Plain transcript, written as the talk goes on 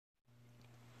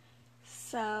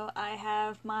So I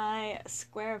have my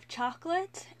square of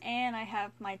chocolate and I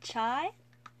have my chai.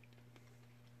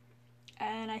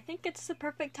 And I think it's the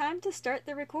perfect time to start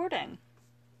the recording.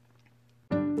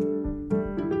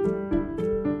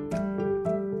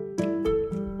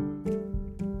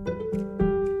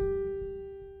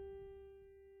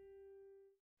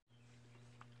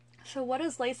 So what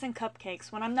is Lace and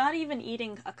Cupcakes? When I'm not even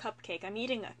eating a cupcake, I'm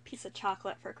eating a piece of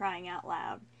chocolate, for crying out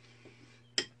loud.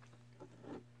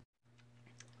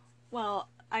 Well,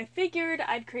 I figured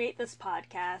I'd create this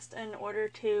podcast in order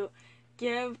to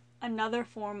give another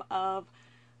form of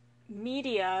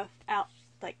media out,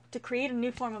 to create a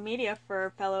new form of media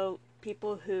for fellow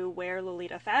people who wear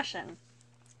Lolita fashion,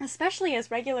 especially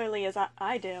as regularly as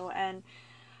I do. And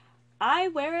I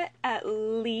wear it at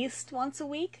least once a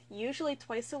week, usually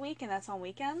twice a week, and that's on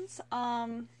weekends.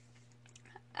 I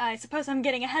suppose I'm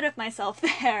getting ahead of myself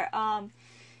there.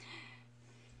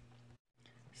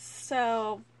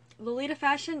 So Lolita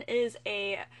fashion is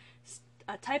a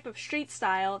type of street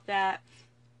style that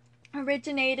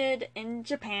originated in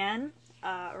Japan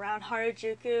around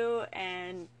Harajuku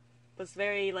and was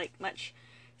very much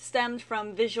stemmed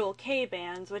from visual kei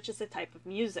bands, which is a type of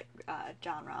music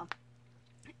genre.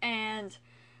 And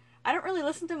I don't really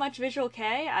listen to much visual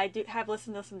kei. I do have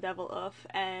listened to some Devilouf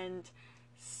and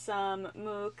some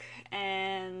Mook,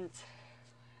 and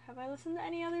have I listened to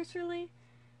any others really?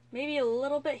 Maybe a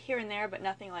little bit here and there, but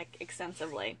nothing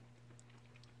extensively.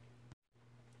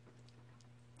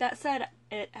 That said,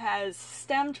 it has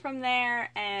stemmed from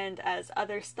there, and as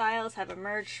other styles have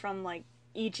emerged from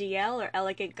EGL or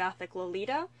Elegant Gothic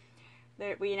Lolita,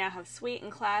 we now have sweet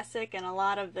and classic, and a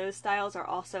lot of those styles are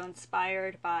also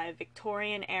inspired by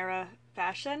Victorian era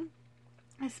fashion,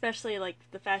 especially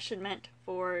the fashion meant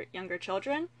for younger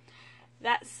children.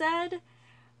 That said,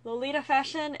 Lolita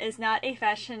fashion is not a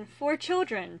fashion for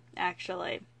children,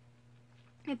 actually.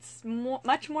 It's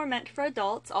much more meant for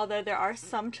adults, although there are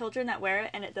some children that wear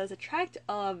it, and it does attract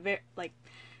a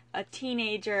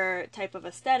teenager type of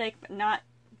aesthetic, but not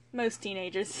most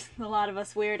teenagers. A lot of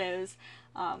us weirdos.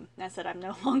 I said I'm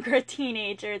no longer a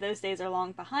teenager. Those days are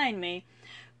long behind me,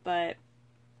 but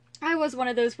I was one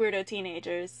of those weirdo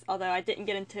teenagers, although I didn't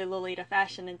get into Lolita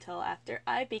fashion until after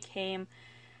I became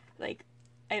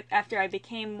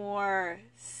more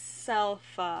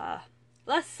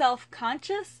less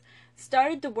self-conscious,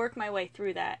 started to work my way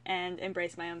through that and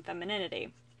embrace my own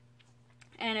femininity.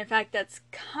 And in fact, that's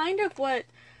kind of what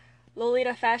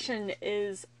Lolita fashion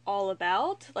is all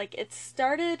about. It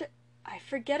started, I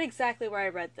forget exactly where I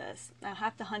read this, I'll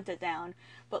have to hunt it down,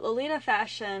 but Lolita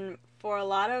fashion, for a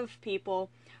lot of people,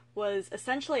 was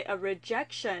essentially a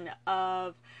rejection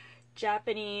of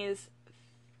Japanese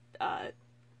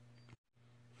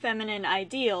feminine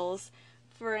ideals.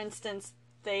 For instance,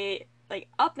 they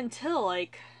up until I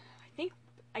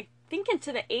think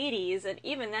into the 80s, and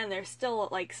even then there's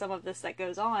still some of this that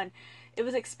goes on. It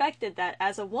was expected that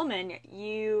as a woman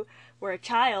you were a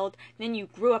child, then you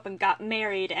grew up and got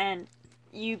married, and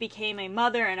you became a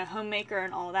mother and a homemaker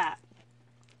and all that.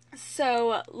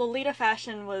 So Lolita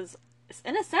fashion was,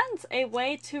 in a sense, a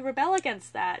way to rebel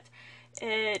against that.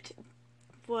 It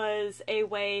was a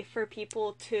way for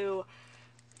people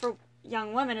for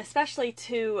young women especially,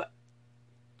 to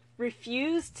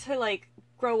refuse to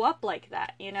grow up like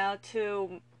that, I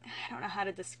don't know how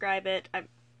to describe it.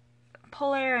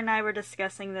 Polaire and I were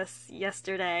discussing this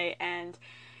yesterday, and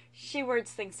she words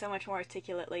things so much more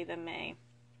articulately than me.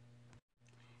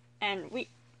 And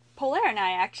Polaire and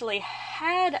I actually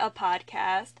had a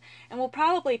podcast, and we'll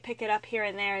probably pick it up here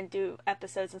and there and do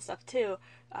episodes and stuff too.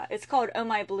 It's called Oh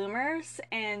My Bloomers,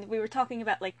 and we were talking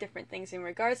about different things in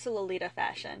regards to Lolita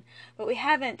fashion, but we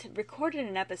haven't recorded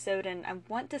an episode in, I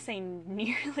want to say,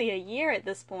 nearly a year at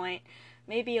this point,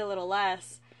 maybe a little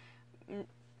less,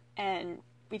 and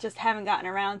we just haven't gotten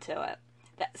around to it.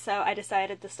 So I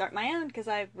decided to start my own, because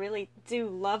I really do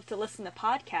love to listen to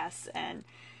podcasts, and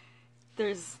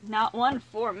there's not one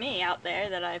for me out there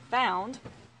that I've found,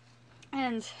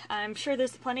 and I'm sure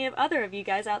there's plenty of other of you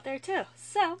guys out there too.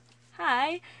 So,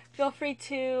 hi, feel free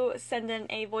to send in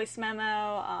a voice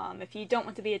memo. If you don't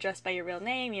want to be addressed by your real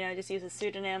name, just use a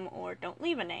pseudonym, or don't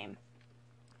leave a name.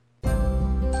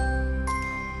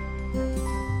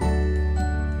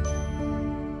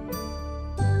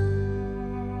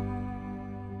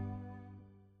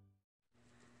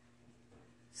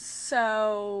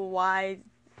 So, why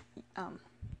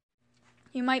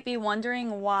you might be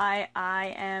wondering why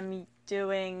I am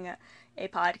doing a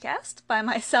podcast by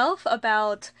myself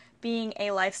about being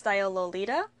a lifestyle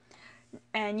Lolita.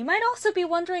 And you might also be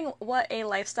wondering what a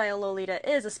lifestyle Lolita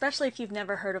is, especially if you've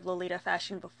never heard of Lolita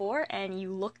fashion before and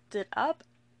you looked it up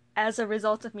as a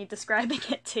result of me describing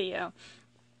it to you.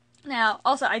 Now,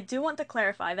 also, I do want to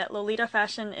clarify that Lolita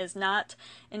fashion is not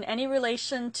in any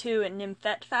relation to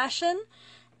Nymphette fashion,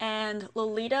 and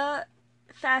Lolita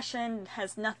fashion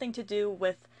has nothing to do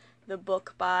with the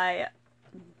book by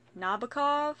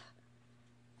Nabokov,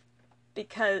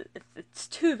 because it's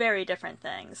two very different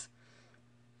things.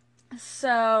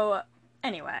 So,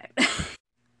 anyway.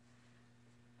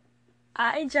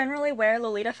 I generally wear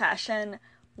Lolita fashion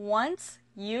once,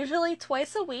 usually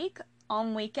twice a week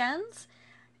on weekends,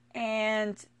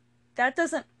 and that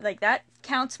doesn't, that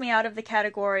counts me out of the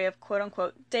category of quote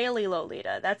unquote daily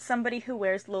Lolita. That's somebody who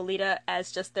wears Lolita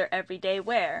as just their everyday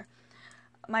wear.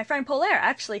 My friend Polaire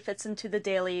actually fits into the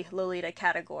daily Lolita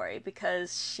category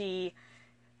because she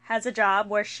has a job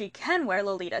where she can wear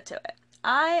Lolita to it.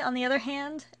 I, on the other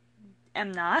hand,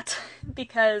 am not,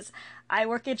 because I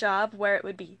work a job where it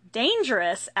would be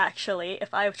dangerous, actually,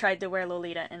 if I tried to wear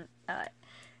Lolita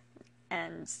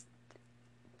and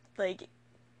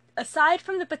aside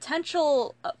from the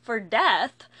potential for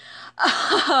death,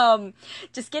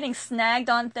 just getting snagged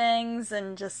on things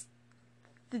and just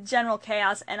the general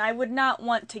chaos, and I would not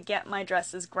want to get my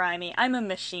dresses grimy. I'm a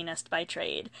machinist by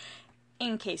trade,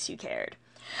 in case you cared.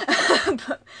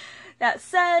 But that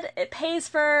said, it pays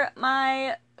for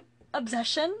my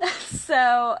obsession,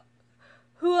 so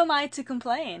who am I to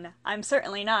complain? I'm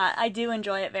certainly not. I do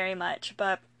enjoy it very much,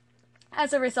 but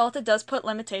as a result, it does put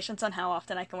limitations on how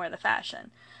often I can wear the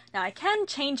fashion. Now, I can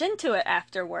change into it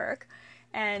after work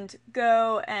and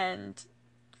go out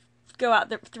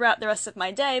throughout the rest of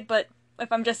my day, but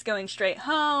if I'm just going straight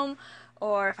home,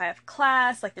 or if I have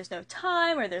class, there's no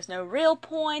time, or there's no real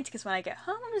point, because when I get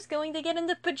home, I'm just going to get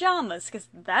into pajamas, because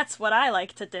that's what I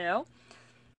like to do.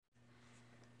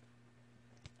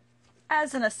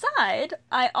 As an aside,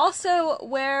 I also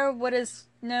wear what is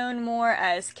known more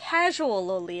as casual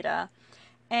Lolita,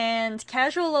 and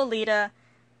casual Lolita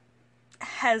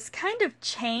has kind of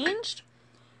changed.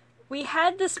 We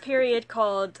had this period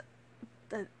called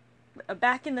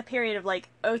back in the period of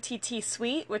OTT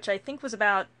Suite, which I think was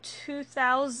about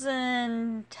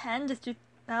 2010 to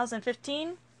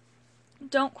 2015.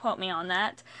 Don't quote me on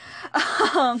that.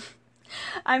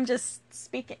 I'm just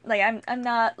speaking, I'm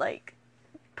not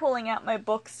pulling out my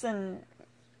books and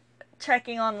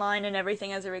checking online and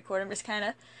everything as I record. I'm just kind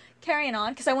of carrying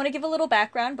on because I want to give a little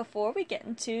background before we get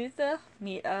into the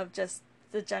meat of just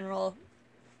the general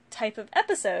type of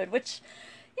episode, which,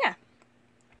 yeah.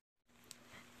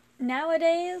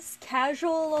 Nowadays,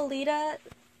 casual Lolita,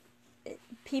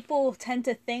 people tend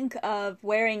to think of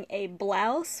wearing a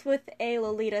blouse with a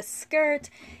Lolita skirt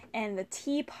and the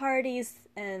tea parties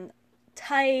and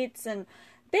tights and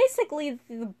basically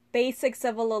the basics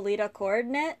of a Lolita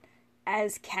coordinate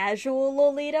as casual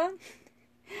Lolita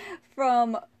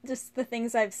from just the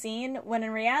things I've seen, when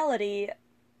in reality,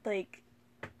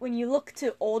 when you look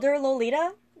to older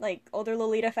Lolita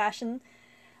fashion,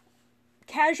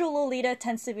 casual Lolita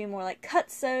tends to be more like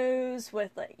cut-sews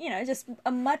with, just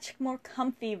a much more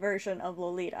comfy version of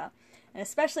Lolita. And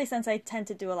especially since I tend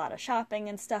to do a lot of shopping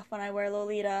and stuff when I wear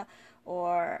Lolita,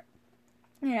 or,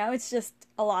 it's just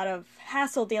a lot of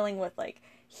hassle dealing with,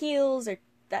 heels or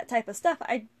that type of stuff.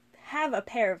 I have a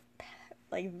pair of,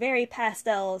 very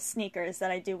pastel sneakers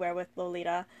that I do wear with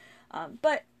Lolita,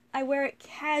 but I wear it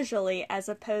casually as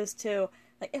opposed to,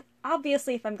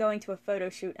 obviously if I'm going to a photo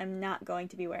shoot, I'm not going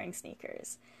to be wearing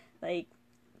sneakers. The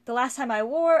last time I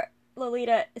wore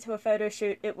Lolita to a photo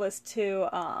shoot, it was to,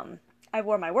 I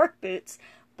wore my work boots,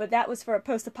 but that was for a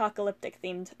post-apocalyptic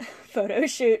themed photo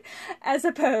shoot, as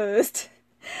opposed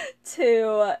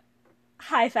to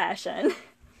high fashion,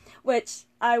 which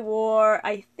I wore,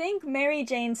 I think, Mary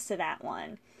Jane's to that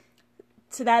one,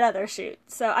 to that other shoot.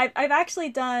 So I've actually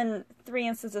done 3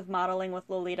 instances of modeling with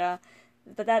Lolita,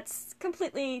 but that's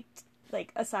completely,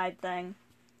 a side thing.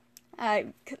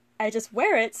 I just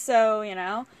wear it, so,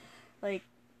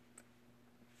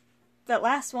 that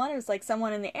last one, it was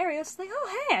someone in the area was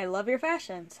oh, hey, I love your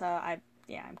fashion. So I'm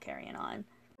carrying on.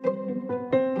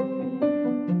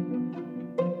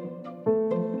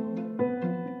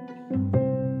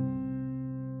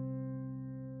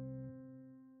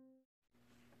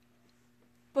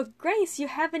 But Grace, you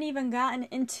haven't even gotten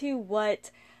into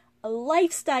what a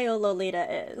lifestyle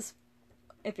Lolita is.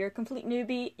 If you're a complete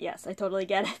newbie, yes, I totally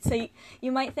get it. So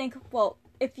you might think, well,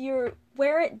 if you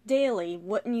wear it daily,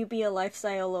 wouldn't you be a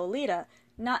lifestyle Lolita?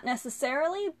 Not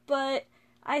necessarily, but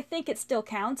I think it still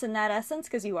counts in that essence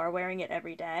because you are wearing it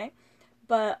every day.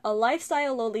 But a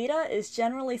lifestyle Lolita is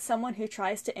generally someone who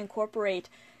tries to incorporate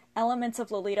elements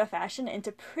of Lolita fashion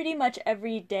into pretty much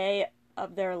every day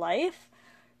of their life.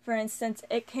 For instance,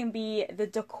 it can be the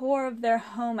decor of their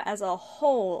home as a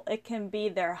whole. It can be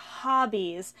their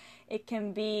hobbies. It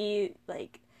can be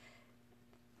like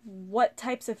what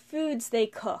types of foods they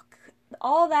cook.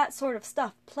 All that sort of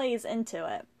stuff plays into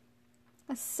it.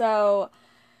 So,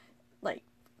 like,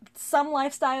 some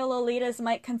lifestyle Lolitas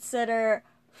might consider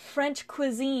French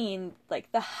cuisine like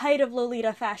the height of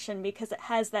Lolita fashion because it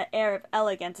has that air of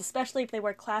elegance, especially if they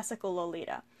wear classical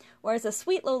Lolita. Whereas a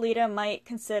sweet Lolita might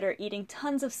consider eating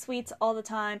tons of sweets all the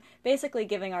time, basically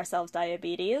giving ourselves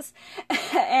diabetes,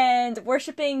 and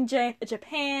worshipping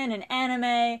Japan and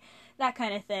anime, that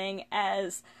kind of thing,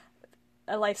 as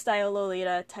a lifestyle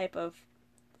Lolita type of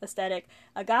aesthetic.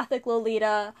 A gothic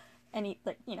Lolita, and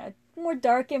like, you know, more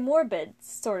dark and morbid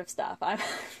sort of stuff. I'm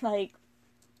like,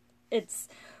 it's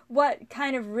what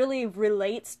kind of really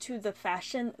relates to the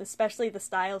fashion, especially the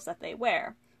styles that they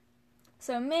wear.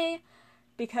 So me,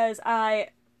 because I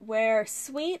wear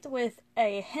sweet with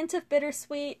a hint of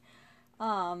bittersweet,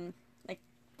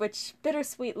 which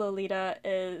bittersweet Lolita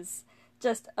is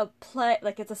just a play,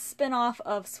 like it's a spin-off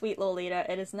of Sweet Lolita.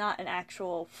 It is not an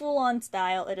actual full-on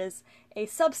style. It is a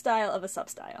sub-style of a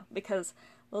sub-style, because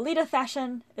Lolita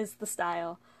fashion is the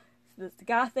style. The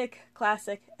Gothic,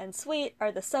 Classic, and Sweet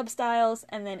are the sub-styles,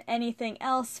 and then anything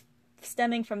else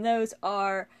stemming from those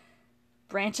are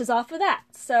branches off of that.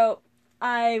 So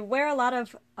I wear a lot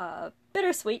of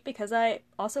bittersweet because I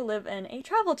also live in a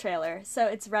travel trailer, so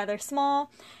it's rather small,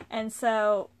 and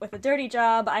so with a dirty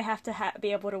job I have to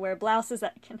be able to wear blouses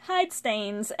that can hide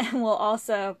stains and will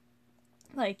also,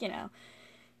 like, you know,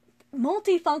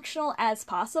 multifunctional as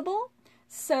possible.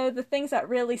 So the things that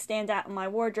really stand out in my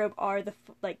wardrobe are the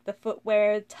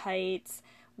footwear, tights,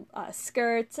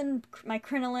 skirts, and my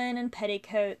crinoline and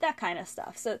petticoat, that kind of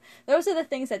stuff. So those are the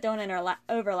things that don't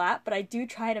overlap, but I do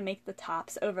try to make the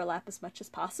tops overlap as much as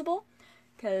possible,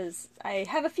 because I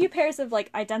have a few pairs of like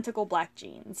identical black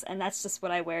jeans, and that's just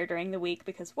what I wear during the week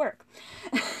because work.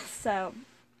 So,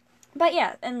 but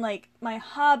yeah, and like my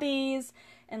hobbies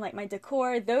and like my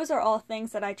decor, those are all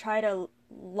things that I try to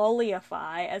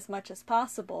lolify as much as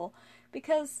possible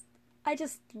because I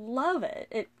just love it.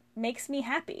 It makes me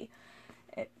happy.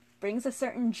 It brings a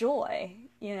certain joy,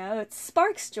 you know, it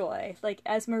sparks joy. Like,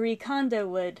 as Marie Kondo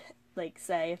would like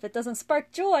say, if it doesn't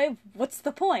spark joy, what's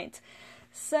the point?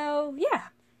 So, yeah.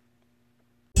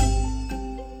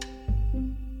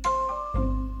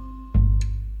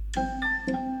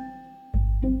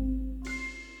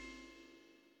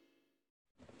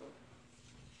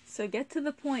 So get to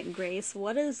the point, Grace.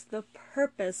 What is the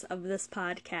purpose of this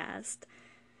podcast?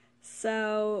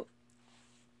 So,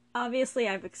 obviously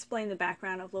I've explained the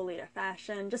background of Lolita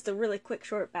fashion, just a really quick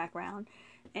short background,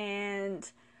 and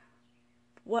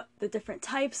what the different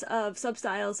types of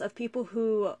substyles of people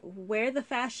who wear the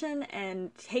fashion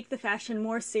and take the fashion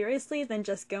more seriously than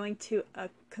just going to a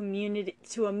community,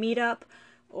 to a meetup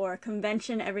or a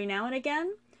convention every now and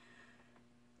again.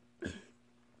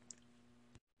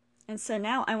 And so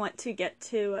now I want to get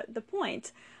to the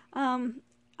point.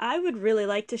 I would really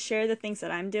like to share the things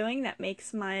that I'm doing that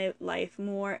makes my life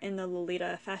more in the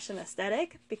Lolita fashion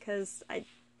aesthetic, because I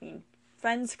mean,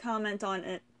 friends comment on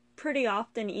it pretty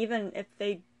often, even if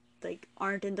they like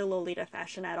aren't into Lolita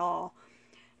fashion at all,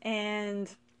 and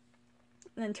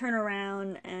then turn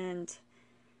around and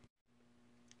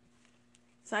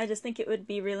so I just think it would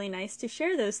be really nice to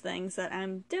share those things that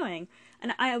I'm doing.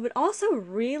 And I would also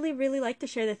really, really like to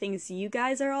share the things you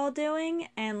guys are all doing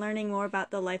and learning more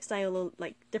about the lifestyle,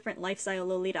 like different lifestyle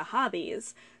Lolita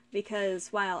hobbies. Because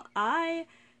while I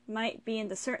might be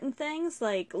into certain things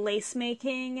like lace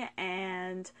making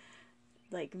and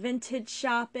like vintage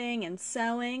shopping and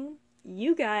sewing,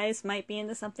 you guys might be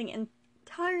into something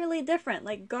entirely different,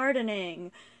 like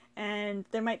gardening. And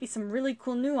there might be some really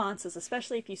cool nuances,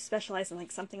 especially if you specialize in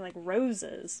like something like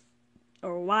roses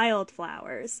or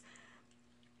wildflowers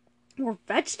or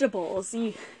vegetables,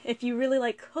 if you really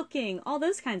like cooking, all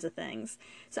those kinds of things.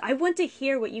 So I want to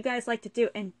hear what you guys like to do,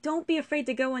 and don't be afraid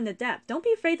to go into depth. Don't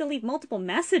be afraid to leave multiple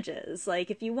messages.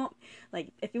 If you want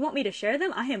me to share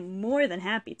them, I am more than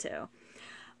happy to.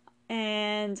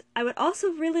 And I would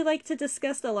also really like to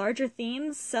discuss the larger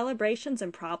themes, celebrations,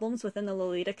 and problems within the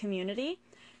Lolita community.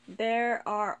 There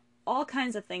are all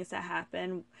kinds of things that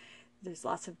happen. There's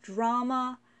lots of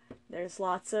drama. There's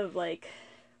lots of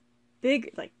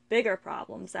bigger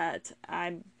problems that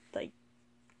I'm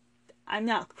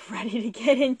not ready to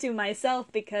get into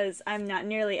myself because I'm not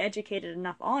nearly educated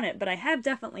enough on it, but I have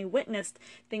definitely witnessed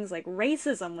things like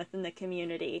racism within the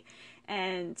community,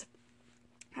 and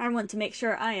I want to make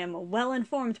sure I am well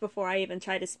informed before I even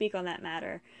try to speak on that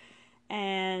matter.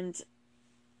 And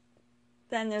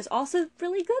then there's also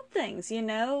really good things, you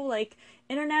know, like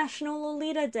International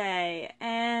Lolita Day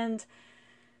and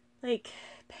like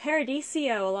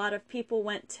Paradiso, a lot of people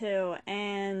went to,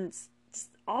 and just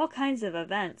all kinds of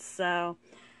events. So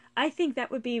I think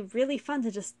that would be really fun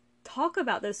to just talk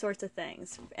about those sorts of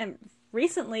things. And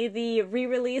recently, the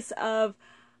re-release of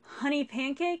Honey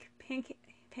Pancake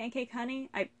Honey.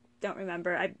 I don't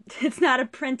remember. It's not a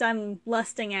print I'm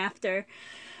lusting after.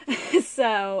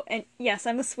 So, and yes,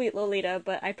 I'm a sweet Lolita,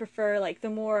 but I prefer like the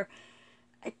more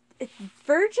it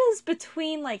verges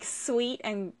between like sweet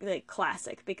and like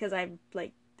classic, because I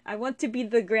want to be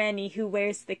the granny who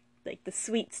wears the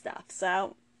sweet stuff.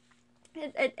 So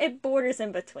it borders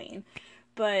in between,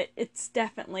 but it's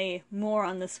definitely more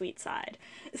on the sweet side.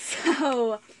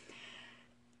 So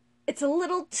it's a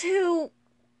little too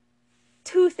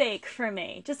toothache for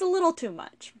me, just a little too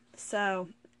much. So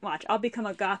watch, I'll become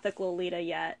a gothic Lolita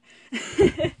yet.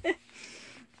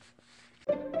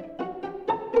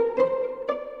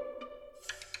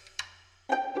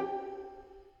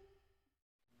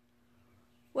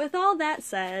 With all that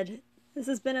said, this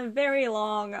has been a very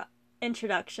long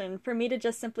introduction for me to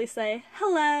just simply say,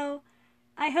 hello!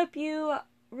 I hope you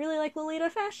really like Lolita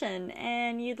fashion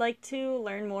and you'd like to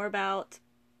learn more about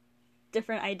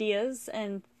different ideas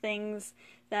and things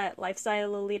that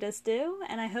lifestyle Lolitas do,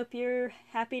 and I hope you're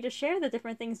happy to share the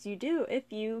different things you do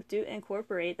if you do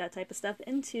incorporate that type of stuff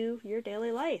into your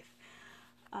daily life.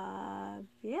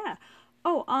 Yeah.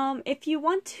 Oh, if you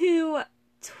want to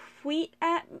tweet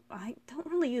at, I don't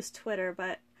really use Twitter,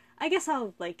 but I guess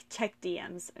I'll like check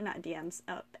DMs, not DMs,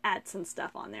 ads and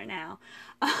stuff on there now.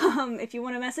 If you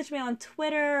want to message me on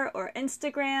Twitter or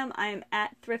Instagram, I'm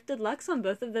at ThriftedLux on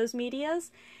both of those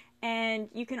medias. And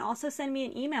you can also send me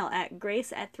an email at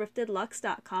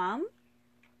grace@thriftedlux.com.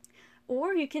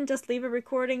 Or you can just leave a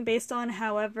recording based on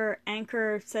however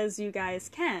Anchor says you guys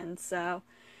can. So,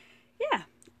 yeah,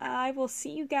 I will see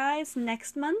you guys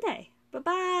next Monday.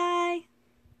 Bye-bye!